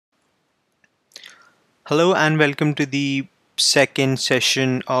Hello and welcome to the second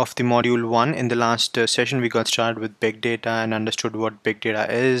session of the module 1. In the last session, we got started with big data and understood what big data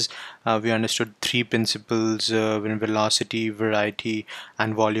is. We understood three principles: velocity, variety,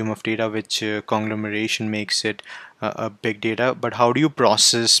 and volume of data, which conglomeration makes it a big data. But how do you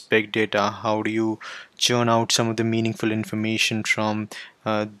process big data? How do you churn out some of the meaningful information from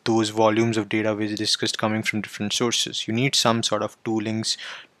those volumes of data we discussed coming from different sources? You need some sort of toolings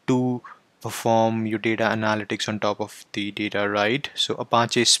to perform your data analytics on top of the data, right? So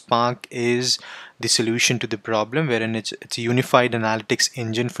Apache Spark is the solution to the problem, wherein it's a unified analytics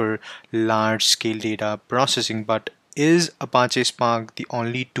engine for large scale data processing. But is Apache Spark the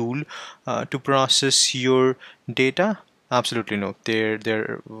only tool to process your data? Absolutely no. There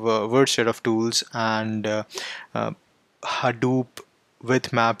are a word set of tools, and uh, Hadoop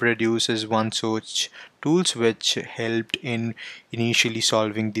with MapReduce is one such tools which helped in initially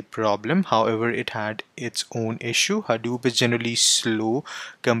solving the problem. However, it had its own issue. Hadoop is generally slow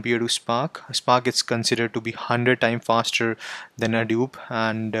compared to Spark. Spark is considered to be 100 times faster than Hadoop,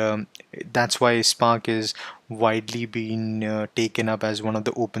 and that's why Spark is widely being taken up as one of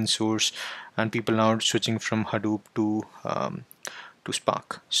the open source, and people now are switching from Hadoop to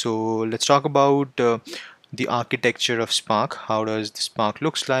Spark. So let's talk about the architecture of Spark. How does the Spark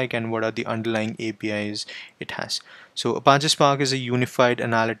looks like, and what are the underlying APIs it has? So Apache Spark is a unified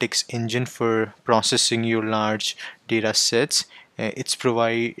analytics engine for processing your large data sets. It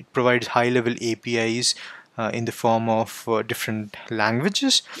provides high-level APIs in the form of different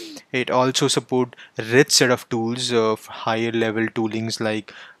languages. It also supports rich set of tools of higher level toolings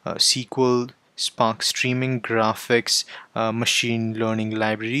like SQL, Spark Streaming, graphics, machine learning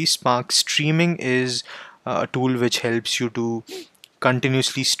libraries. Spark Streaming is a tool which helps you to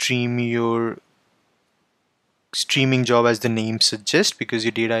continuously stream your streaming job, as the name suggests, because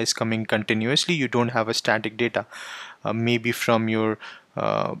your data is coming continuously. You don't have a static data, maybe from your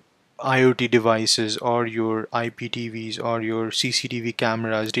IoT devices or your IPTVs or your CCTV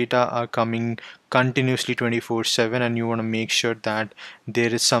cameras. Data are coming continuously 24/7, and you want to make sure that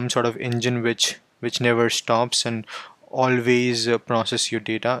there is some sort of engine which never stops and always process your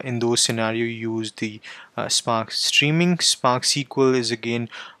data. In those scenarios, you use the Spark Streaming. Spark SQL is again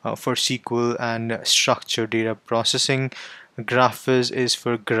for SQL and structured data processing. Graphs is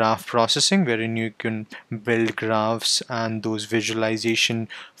for graph processing, wherein you can build graphs and those visualization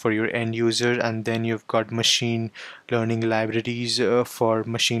for your end user. And then you've got machine learning libraries for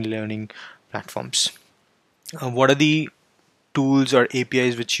machine learning platforms. What are the tools or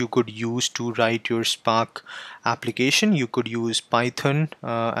APIs which you could use to write your Spark application? You could use Python,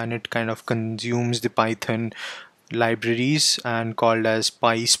 and it kind of consumes the Python libraries and called as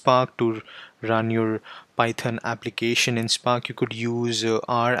PySpark to run your Python application in Spark. You could use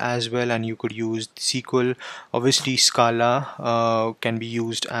R as well, and you could use SQL. Obviously Scala can be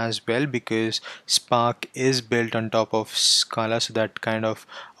used as well, because Spark is built on top of Scala, so that kind of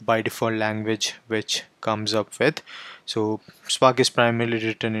by default language which comes up with. So Spark is primarily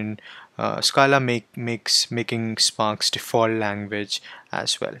written in Scala, making Spark's default language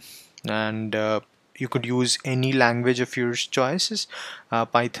as well. And you could use any language of your choices,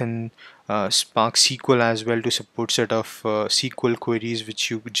 Python, Spark SQL as well, to support set of SQL queries which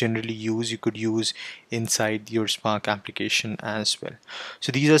you generally use. You could use inside your Spark application as well.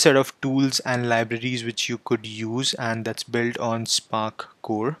 So these are set of tools and libraries which you could use, and that's built on Spark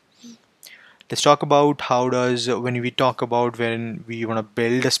core. Let's talk about how does, when we talk about when we want to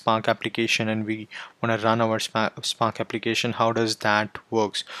build a Spark application and we want to run our Spark application, how does that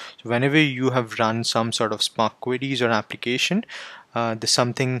works? So whenever you have run some sort of Spark queries or application, there's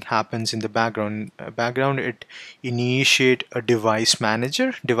something happens in the background. It initiate a device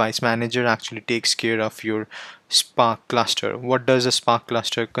manager. Device manager actually takes care of your Spark cluster. What does a Spark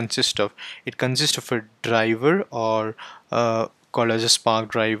cluster consist of? It consists of a driver, or called as a Spark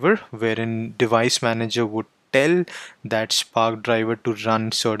driver, wherein device manager would tell that Spark driver to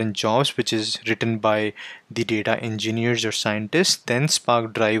run certain jobs which is written by the data engineers or scientists. Then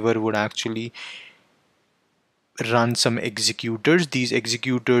Spark driver would actually run some executors. These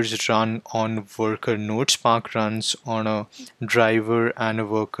executors run on worker nodes. Spark runs on a driver and a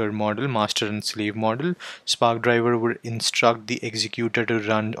worker model, master and slave model. Spark driver would instruct the executor to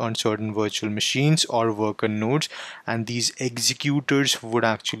run on certain virtual machines or worker nodes, and these executors would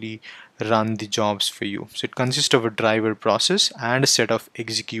actually run the jobs for you. So it consists of a driver process and a set of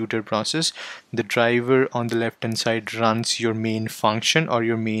executor process. The driver on the left hand side runs your main function or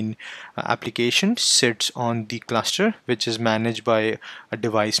your main application, sits on the cluster which is managed by a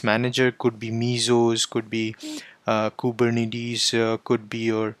device manager. Could be Mesos, could be Kubernetes, could be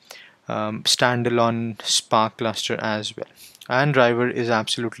your standalone Spark cluster as well. And driver is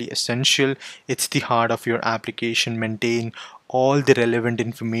absolutely essential. It's the heart of your application. Maintain all the relevant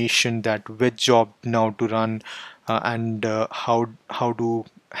information, that which job now to run, and how to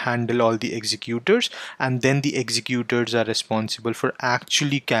handle all the executors, and then the executors are responsible for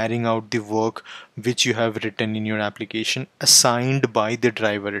actually carrying out the work which you have written in your application assigned by the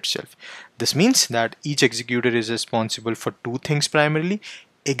driver itself. This means that each executor is responsible for two things primarily: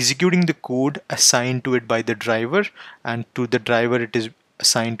 executing the code assigned to it by the driver, and to the driver it is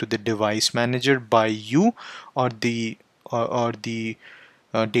assigned to the device manager by you or the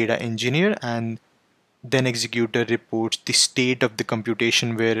data engineer, and then executor reports the state of the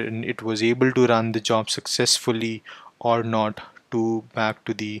computation wherein it was able to run the job successfully or not to back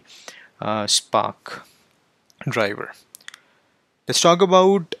to the Spark driver. Let's talk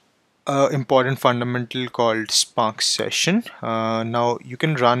about important fundamental called Spark session. Now you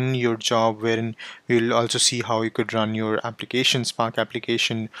can run your job, wherein we'll also see how you could run your application, Spark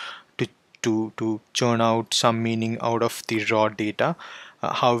application, to churn out some meaning out of the raw data.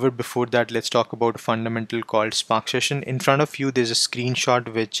 However, before that, let's talk about a fundamental called Spark session. In front of you, there's a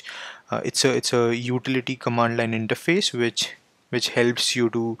screenshot which it's a utility command line interface which helps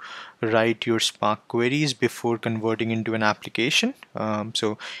you to write your Spark queries before converting into an application.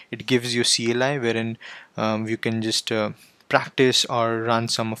 So it gives you CLI wherein you can just practice or run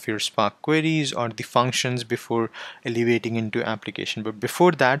some of your Spark queries or the functions before elevating into application. But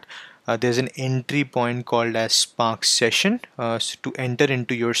before that, there's an entry point called as Spark session. So to enter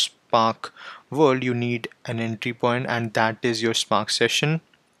into your Spark world, you need an entry point, and that is your Spark session,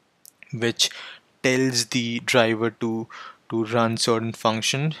 which tells the driver to run certain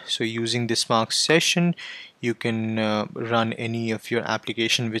function. So using this Spark session, you can run any of your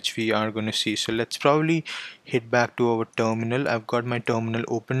application, which we are going to see. So let's probably hit back to our terminal. I've got my terminal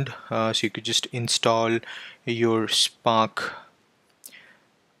opened, so you could just install your Spark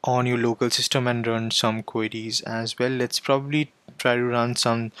on your local system and run some queries as well. Let's probably try to run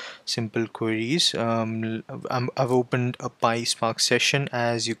some simple queries. I've opened a PySpark session.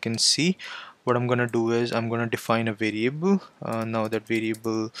 As you can see, what I'm gonna do is I'm gonna define a variable. Now that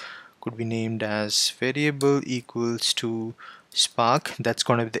variable could be named as variable equals to Spark. That's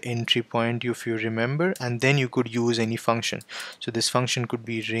gonna be the entry point, if you remember, and then you could use any function. So this function could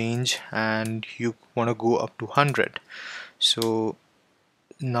be range, and you want to go up to 100. So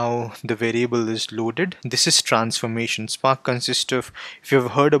now the variable is loaded. This is transformation. Spark consists of, if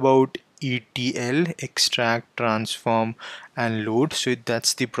you've heard about ETL, extract, transform, and load, so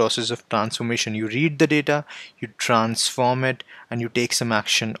that's the process of transformation. You read the data, you transform it, and you take some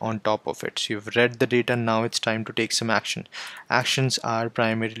action on top of it. So you've read the data, now it's time to take some action. Actions are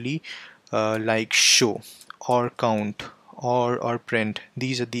primarily like show or count or print.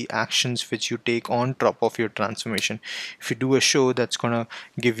 These are the actions which you take on top of your transformation. If you do a show, that's gonna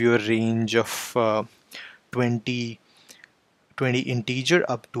give you a range of 20 integer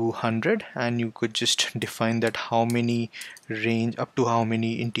up to 100, and you could just define that how many range up to how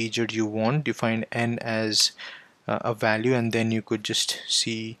many integers you want. Define n as a value, and then you could just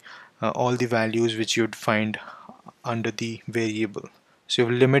see all the values which you'd find under the variable. So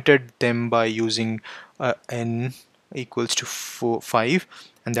you've limited them by using n equals to 5,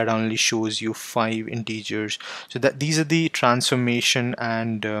 and that only shows you 5 integers. So that these are the transformation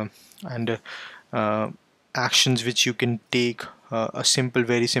and actions which you can take.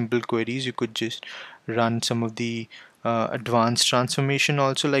 Very simple queries. You could just run some of the advanced transformation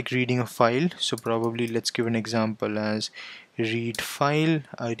also, like reading a file. So probably let's give an example as read file,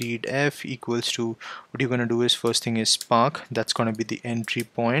 read f equals to, what you're going to do is, first thing is Spark, that's going to be the entry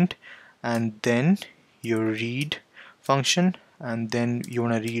point, and then your read function, and then you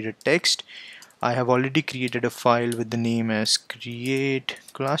want to read a text. I have already created a file with the name as create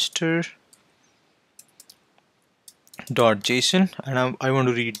cluster.json, and I want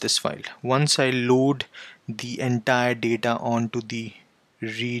to read this file. Once I load the entire data onto the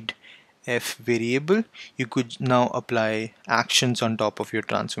read f variable, you could now apply actions on top of your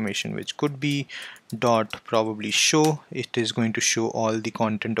transformation, which could be dot probably show. It is going to show all the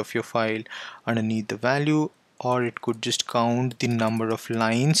content of your file underneath the value, or it could just count the number of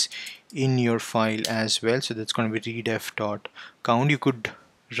lines in your file as well. So that's going to be readf dot count. You could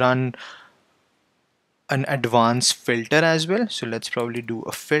run an advanced filter as well. So let's probably do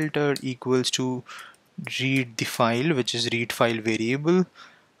a filter equals to read the file, which is read file variable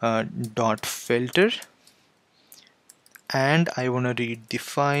dot filter, and I want to read the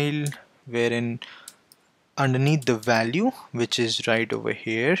file wherein underneath the value, which is right over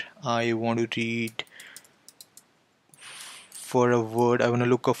here, I want to read for a word, I want to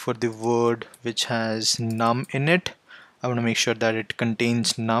look up for the word which has num in it. I want to make sure that it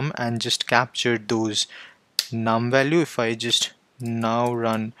contains num and just capture those num value. If I just now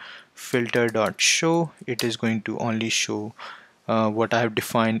run filter.show, it is going to only show what I have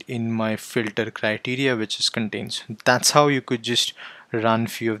defined in my filter criteria, which is contains. That's how you could just run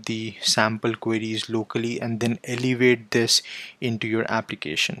few of the sample queries locally and then elevate this into your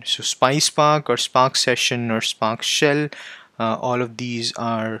application. So SpiceSpark or Spark Session or Spark Shell, all of these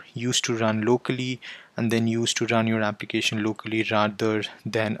are used to run locally and then used to run your application locally rather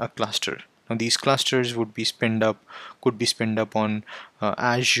than a cluster. Now these clusters would be could be spinned up on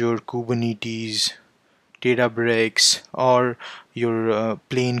Azure, Kubernetes, Databricks, or your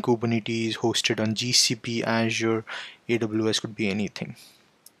plain Kubernetes hosted on GCP, Azure, AWS, could be anything.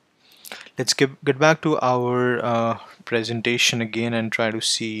 Let's get back to our presentation again and try to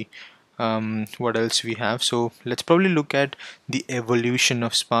see what else we have. So let's probably look at the evolution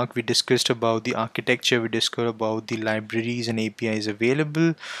of Spark. We discussed about the architecture, we discussed about the libraries and APIs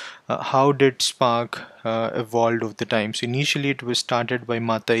available. How did Spark evolve over the time? So initially it was started by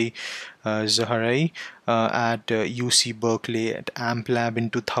Matai Zaharai at UC Berkeley at AmpLab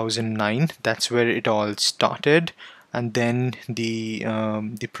in 2009. That's where it all started. And then the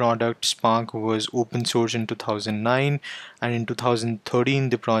product Spark was open source in 2009, and in 2013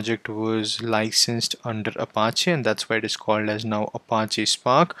 the project was licensed under Apache, and that's why it is called as now Apache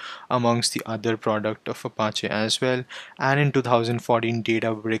Spark, amongst the other product of Apache as well. And in 2014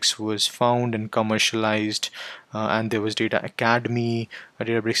 Databricks was found and commercialized, and there was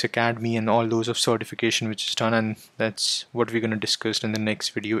Databricks Academy, and all those of certification which is done, and that's what we're going to discuss in the next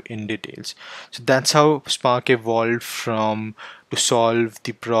video in details. So that's how Spark evolved from to solve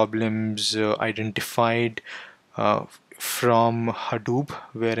the problems identified from Hadoop,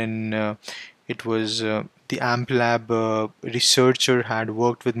 wherein it was the AmpLab researcher had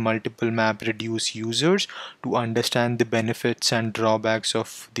worked with multiple MapReduce users to understand the benefits and drawbacks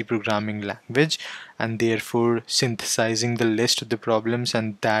of the programming language, and therefore synthesizing the list of the problems,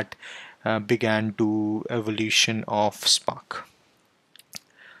 and that began to evolution of Spark.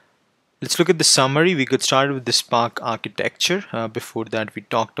 Let's look at the summary. We could start with the Spark architecture. Before that, we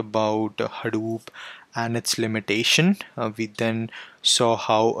talked about Hadoop and its limitation. We then saw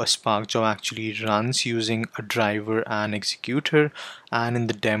how a Spark job actually runs using a driver and executor. And in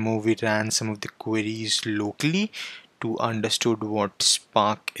the demo, we ran some of the queries locally to understood what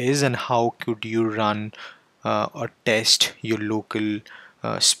Spark is and how could you run or test your local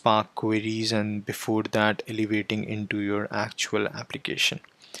Spark queries, and before that elevating into your actual application.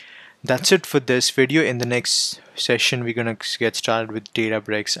 That's it for this video. In the next session, we're gonna get started with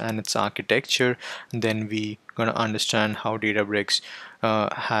Databricks and its architecture, and then we're gonna understand how Databricks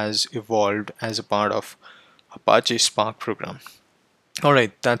has evolved as a part of Apache Spark program. All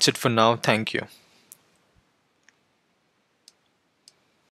right, that's it for now. Thank you.